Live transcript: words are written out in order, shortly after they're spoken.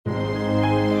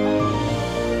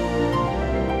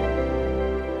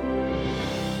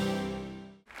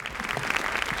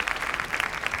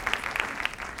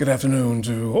Good afternoon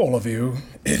to all of you.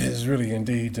 It is really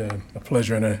indeed a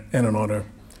pleasure and an honor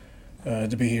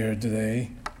to be here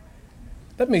today.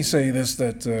 Let me say this,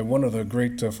 that one of the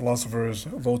great philosophers,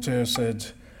 Voltaire, said,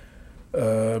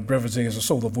 brevity is the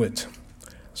soul of wit.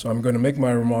 So I'm going to make my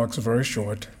remarks very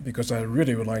short because I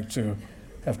really would like to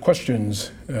have questions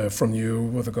from you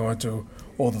with regard to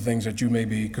all the things that you may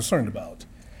be concerned about.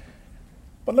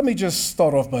 But let me just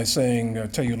start off by saying,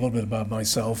 tell you a little bit about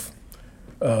myself.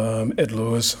 Ed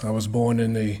Lewis. I was born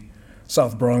in the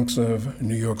South Bronx of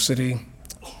New York City.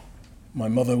 My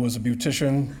mother was a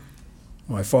beautician.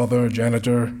 My father, a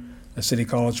janitor at City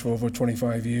College for over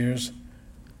 25 years.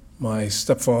 My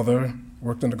stepfather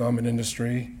worked in the garment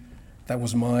industry. That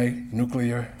was my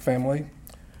nuclear family.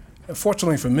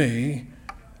 Fortunately for me,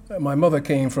 my mother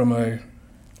came from a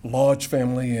large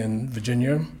family in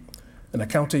Virginia, in a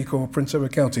county called Prince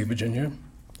Edward County, Virginia.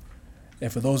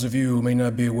 And for those of you who may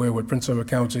not be aware what Prince Edward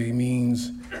County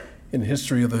means in the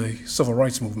history of the Civil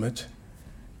Rights Movement,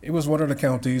 it was one of the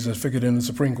counties that figured in the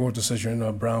Supreme Court decision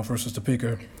of Brown versus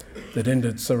Topeka that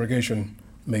ended segregation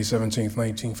May 17,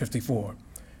 1954.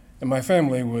 And my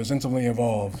family was intimately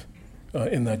involved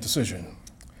in that decision.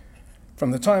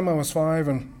 From the time I was 5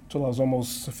 until I was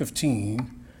almost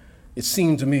 15, it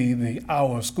seemed to me the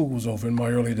hour of school was over in my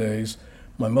early days.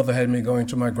 My mother had me going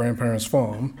to my grandparents'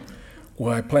 farm,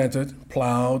 where I planted,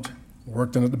 plowed,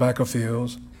 worked in the tobacco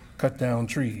fields, cut down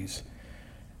trees.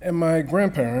 And my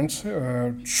grandparents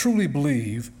truly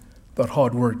believed that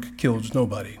hard work kills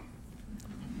nobody.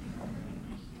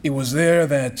 It was there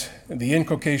that the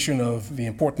inculcation of the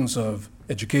importance of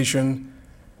education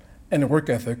and the work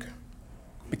ethic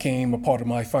became a part of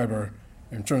my fiber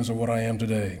in terms of what I am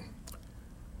today.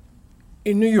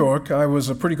 In New York, I was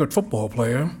a pretty good football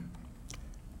player.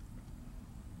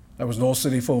 I was an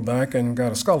all-city fullback and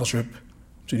got a scholarship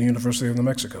to the University of New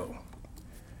Mexico.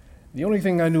 The only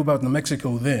thing I knew about New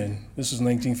Mexico then, this is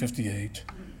 1958,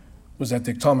 was that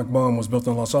the atomic bomb was built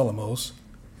in Los Alamos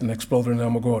and exploded in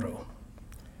Alamogordo.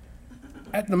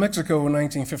 At New Mexico in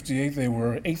 1958, there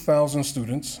were 8,000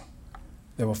 students.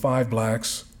 There were 5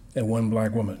 blacks and 1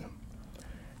 black woman.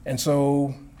 And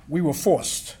so we were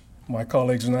forced, my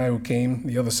colleagues and I who came,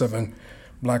 the other 7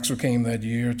 blacks who came that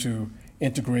year, to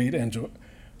integrate and to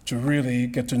really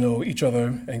get to know each other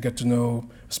and get to know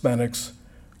Hispanics,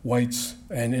 whites,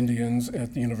 and Indians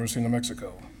at the University of New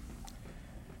Mexico.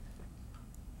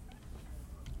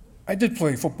 I did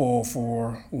play football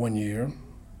for 1 year.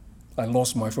 I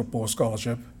lost my football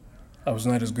scholarship. I was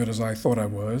not as good as I thought I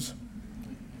was.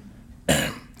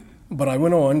 But I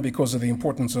went on, because of the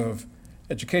importance of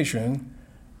education,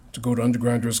 to go to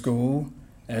undergraduate school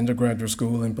and a graduate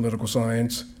school in political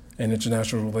science and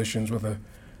international relations with a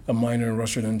minor in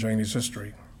Russian and Chinese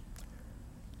history.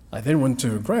 I then went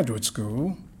to graduate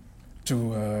school,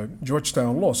 to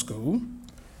Georgetown Law School,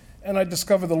 and I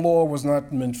discovered the law was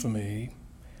not meant for me.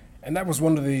 And that was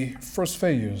one of the first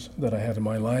failures that I had in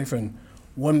my life, and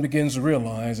one begins to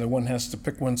realize that one has to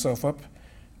pick oneself up,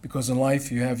 because in life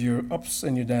you have your ups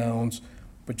and your downs,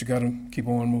 but you gotta keep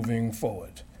on moving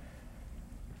forward.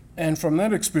 And from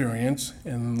that experience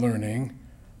in learning,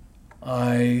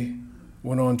 I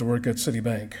went on to work at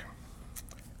Citibank,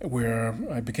 where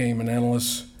I became an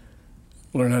analyst,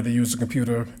 learned how to use the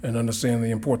computer, and understand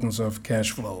the importance of cash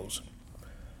flows.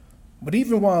 But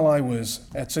even while I was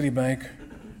at Citibank,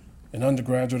 in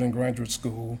undergraduate and graduate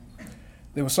school,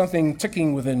 there was something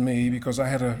ticking within me, because I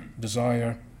had a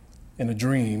desire and a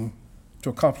dream to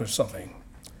accomplish something.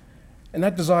 And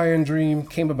that desire and dream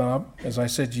came about, as I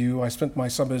said to you, I spent my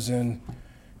summers in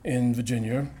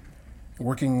Virginia,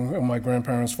 working on my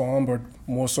grandparents' farm, but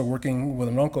more so working with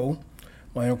an uncle,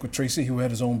 my Uncle Tracy, who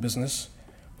had his own business,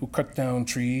 who cut down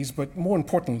trees. But more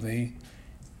importantly,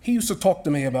 he used to talk to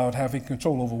me about having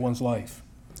control over one's life,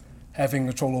 having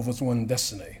control over one's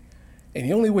destiny. And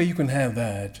the only way you can have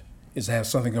that is to have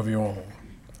something of your own.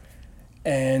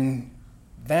 And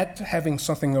that having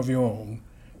something of your own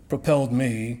propelled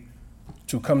me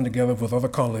to come together with other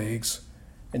colleagues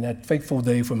in that fateful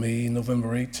day for me,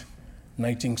 November 8,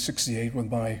 1968, when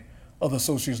my other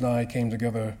associates and I came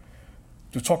together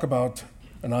to talk about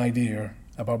an idea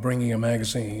about bringing a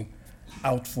magazine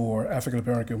out for African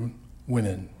American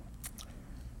women.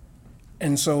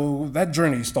 And so that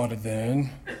journey started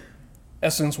then.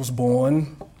 Essence was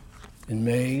born in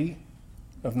May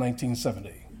of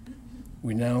 1970.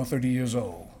 We're now 30 years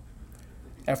old.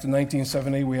 After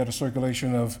 1970, we had a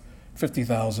circulation of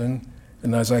 50,000,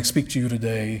 and as I speak to you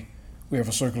today, we have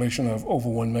a circulation of over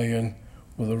 1 million,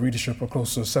 with a readership of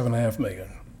close to 7.5 million.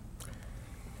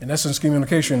 And Essence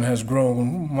Communication has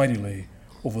grown mightily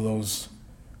over those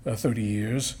 30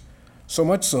 years, so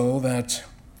much so that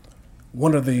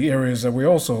One of the areas that we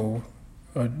also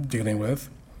are dealing with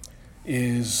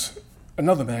is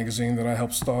another magazine that I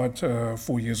helped start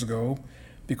 4 years ago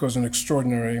because an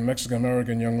extraordinary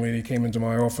Mexican-American young lady came into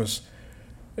my office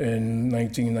in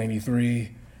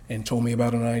 1993 and told me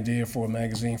about an idea for a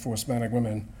magazine for Hispanic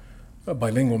women, a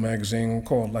bilingual magazine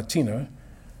called Latina.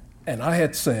 And I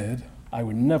had said I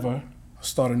would never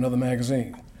start another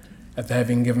magazine after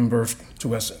having given birth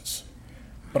to Essence.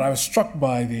 But I was struck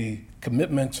by the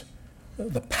commitment,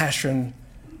 the passion,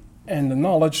 and the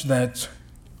knowledge that,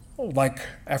 like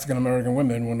African American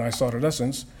women when I started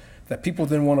Essence, that people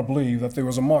didn't want to believe that there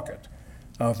was a market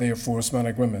out there for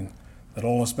Hispanic women, that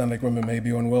all Hispanic women may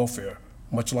be on welfare,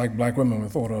 much like black women were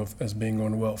thought of as being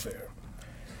on welfare.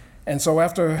 And so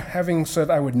after having said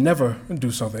I would never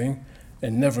do something,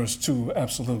 and never is too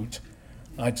absolute,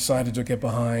 I decided to get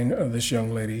behind this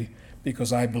young lady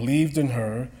because I believed in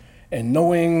her, and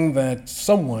knowing that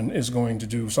someone is going to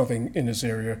do something in this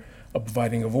area of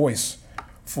providing a voice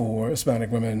for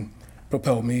Hispanic women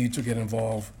propelled me to get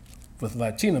involved with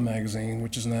Latina magazine,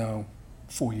 which is now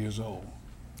 4 years old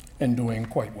and doing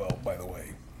quite well, by the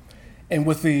way. And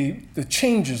with the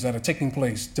changes that are taking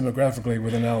place demographically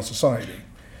within our society,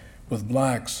 with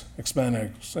blacks,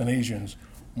 Hispanics, and Asians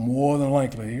more than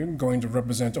likely going to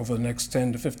represent over the next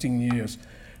 10 to 15 years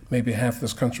maybe half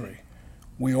this country,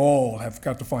 we all have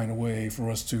got to find a way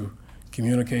for us to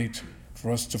communicate,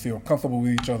 for us to feel comfortable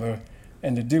with each other,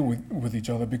 and to deal with each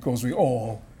other because we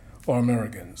all are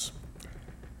Americans.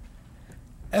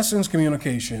 Essence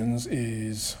Communications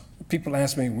is, people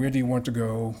ask me, where do you want to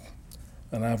go?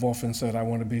 And I've often said I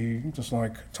want to be just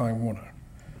like Time Warner,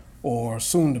 or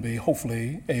soon to be,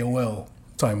 hopefully, AOL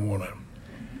Time Warner.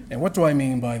 And what do I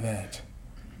mean by that?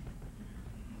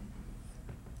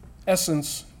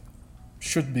 Essence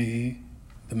should be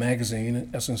the magazine,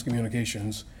 Essence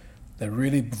Communications, that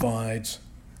really provides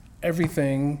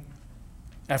everything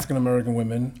African American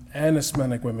women and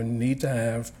Hispanic women need to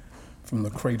have from the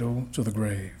cradle to the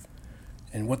grave.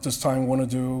 And what does Time Warner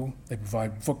do? They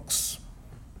provide books,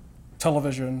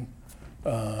 television,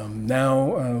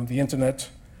 now the internet,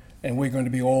 and we're going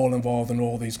to be all involved in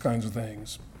all these kinds of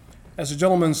things. As the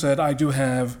gentleman said, I do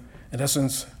have an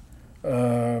Essence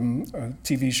a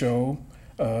TV show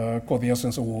called the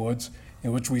Essence Awards,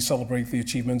 in which we celebrate the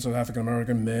achievements of African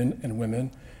American men and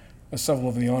women. Several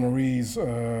of the honorees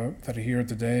that are here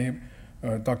today,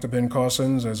 Dr. Ben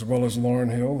Carsons, as well as Lauren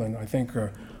Hill, and I think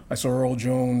I saw Earl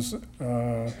Jones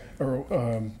have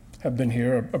been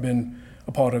here, have been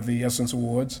a part of the Essence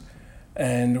Awards.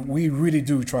 And we really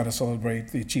do try to celebrate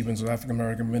the achievements of African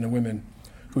American men and women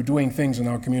who are doing things in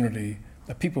our community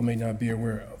that people may not be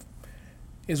aware of.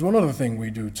 Is one other thing we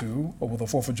do too, over the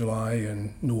 4th of July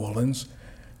in New Orleans.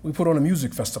 We put on a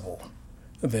music festival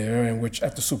there in which,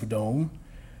 at the Superdome,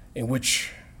 in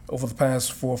which over the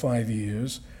past 4 or 5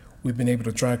 years, we've been able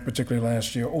to attract, particularly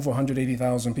last year, over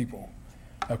 180,000 people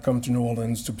have come to New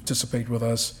Orleans to participate with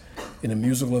us in a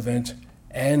musical event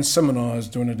and seminars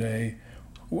during the day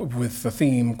with a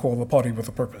theme called The Party with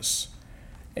a Purpose.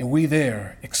 And we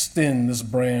there extend this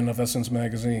brand of Essence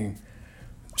Magazine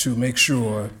to make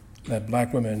sure that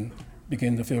black women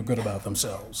begin to feel good about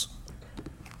themselves.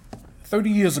 30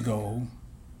 years ago,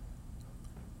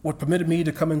 what permitted me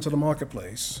to come into the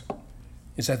marketplace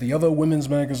is that the other women's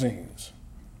magazines,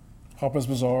 Harper's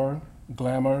Bazaar,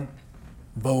 Glamour,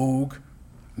 Vogue,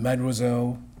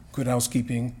 Mademoiselle, Good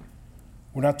Housekeeping,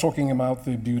 we're not talking about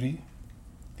the beauty,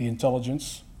 the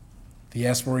intelligence, the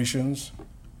aspirations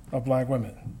of black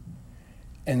women.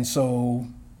 And so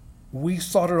we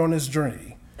started on this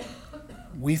journey.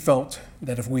 We felt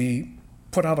that if we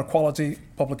put out a quality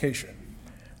publication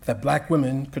that black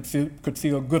women could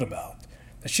feel good about,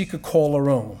 that she could call her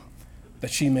own,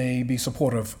 that she may be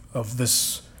supportive of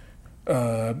this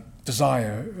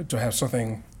desire to have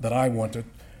something that I wanted,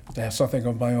 to have something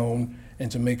of my own, and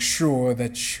to make sure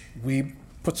that we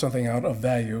put something out of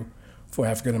value for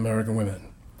African American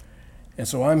women. And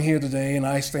so I'm here today, and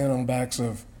I stand on the backs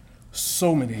of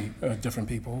so many different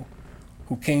people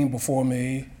who came before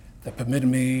me that permitted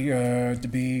me to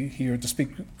be here to speak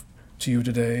to you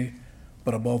today.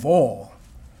 But above all,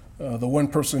 the one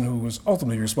person who is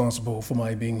ultimately responsible for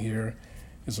my being here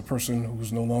is a person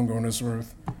who's no longer on this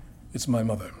earth. It's my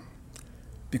mother.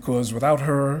 Because without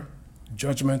her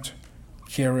judgment,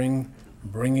 caring,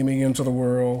 bringing me into the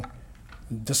world,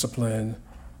 discipline,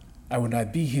 I would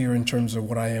not be here in terms of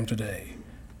what I am today.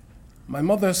 My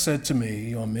mother said to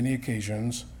me on many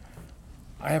occasions,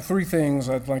 I have 3 things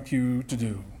I'd like you to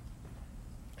do.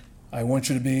 I want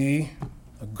you to be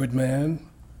a good man.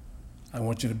 I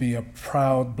want you to be a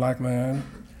proud black man.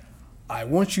 I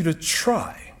want you to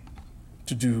try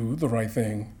to do the right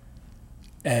thing.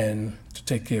 and to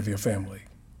take care of your family.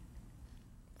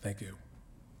 Thank you.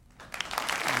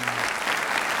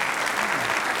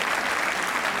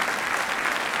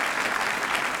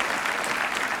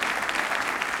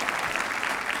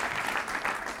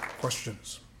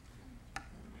 Questions?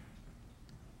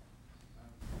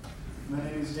 My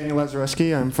name is Daniel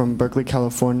Lazareski. I'm from Berkeley,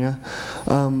 California.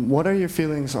 What are your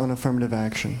feelings on affirmative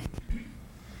action?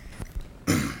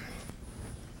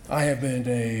 I have been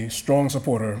a strong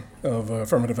supporter of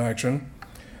affirmative action,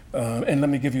 and let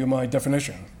me give you my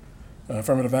definition.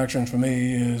 Affirmative action for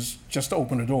me is just to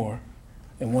open a door,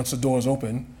 and once the door is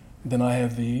open, then I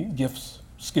have the gifts,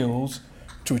 skills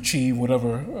to achieve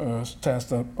whatever tasks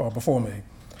that are before me.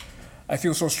 I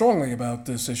feel so strongly about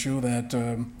this issue that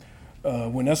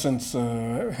when Essence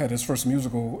had its first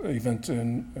musical event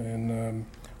in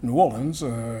New Orleans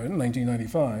in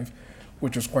 1995,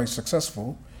 which was quite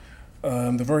successful,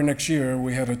 the very next year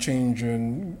we had a change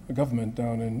in government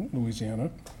down in Louisiana,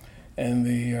 and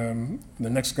the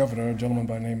next governor, a gentleman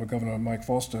by the name of Governor Mike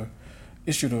Foster,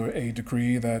 issued a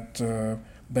decree that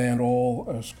banned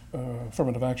all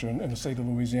affirmative action in the state of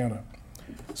Louisiana.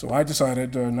 So I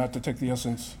decided not to take the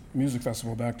Essence Music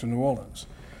Festival back to New Orleans.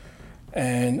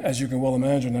 And as you can well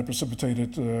imagine, that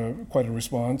precipitated quite a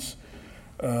response.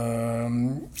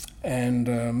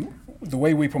 The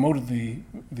way we promoted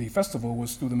the festival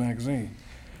was through the magazine.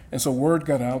 And so word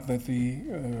got out that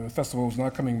the festival was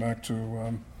not coming back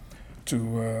to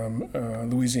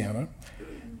Louisiana.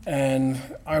 And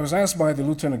I was asked by the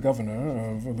lieutenant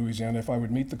governor of Louisiana if I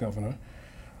would meet the governor.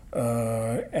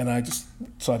 And I just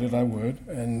decided I would.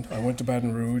 And I went to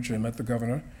Baton Rouge and met the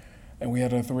governor. And we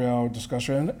had a 3-hour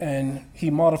discussion. And he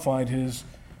modified his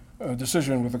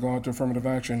decision with regard to affirmative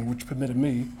action, which permitted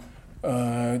me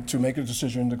to make a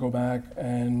decision to go back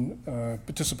and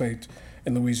participate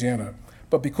in Louisiana.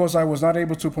 But because I was not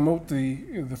able to promote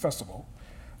the festival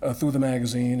through the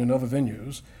magazine and other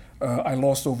venues, I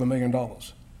lost over $1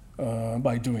 million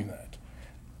by doing that.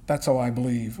 That's how I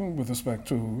believe with respect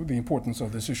to the importance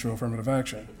of this issue of affirmative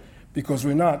action, because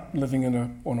we're not living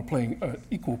on a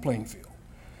equal playing field.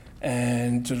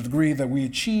 And to the degree that we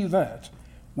achieve that,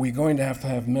 we're going to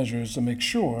have measures to make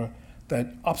sure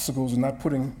that obstacles are not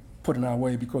put in our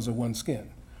way because of one's skin.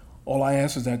 All I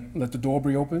ask is that let the door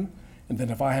be open, and then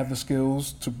if I have the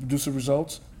skills to produce the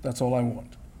results, that's all I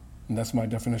want. And that's my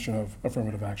definition of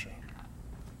affirmative action.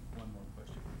 One more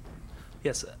question.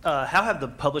 Yes, how have the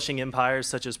publishing empires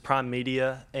such as Prime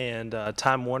Media and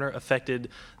Time Warner affected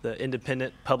the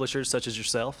independent publishers such as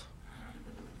yourself?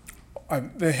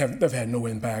 They've had no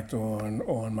impact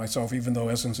on myself, even though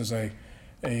Essence is a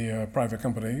private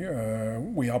company.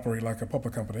 We operate like a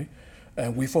public company.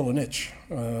 We fill a niche,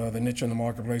 the niche in the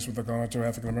marketplace with regard to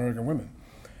African American women.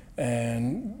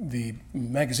 And the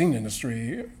magazine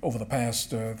industry over the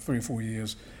past 3 or 4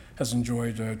 years has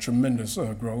enjoyed tremendous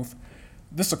growth.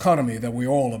 This economy that we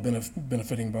all are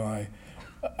benefiting by,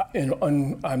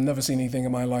 I've never seen anything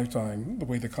in my lifetime the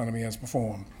way the economy has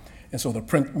performed. And so the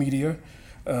print media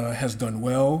has done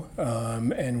well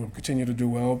and will continue to do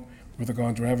well with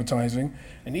regard to advertising.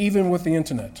 And even with the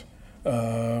internet,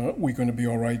 we're going to be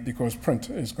all right because print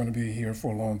is going to be here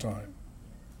for a long time.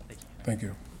 Thank you. Thank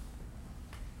you.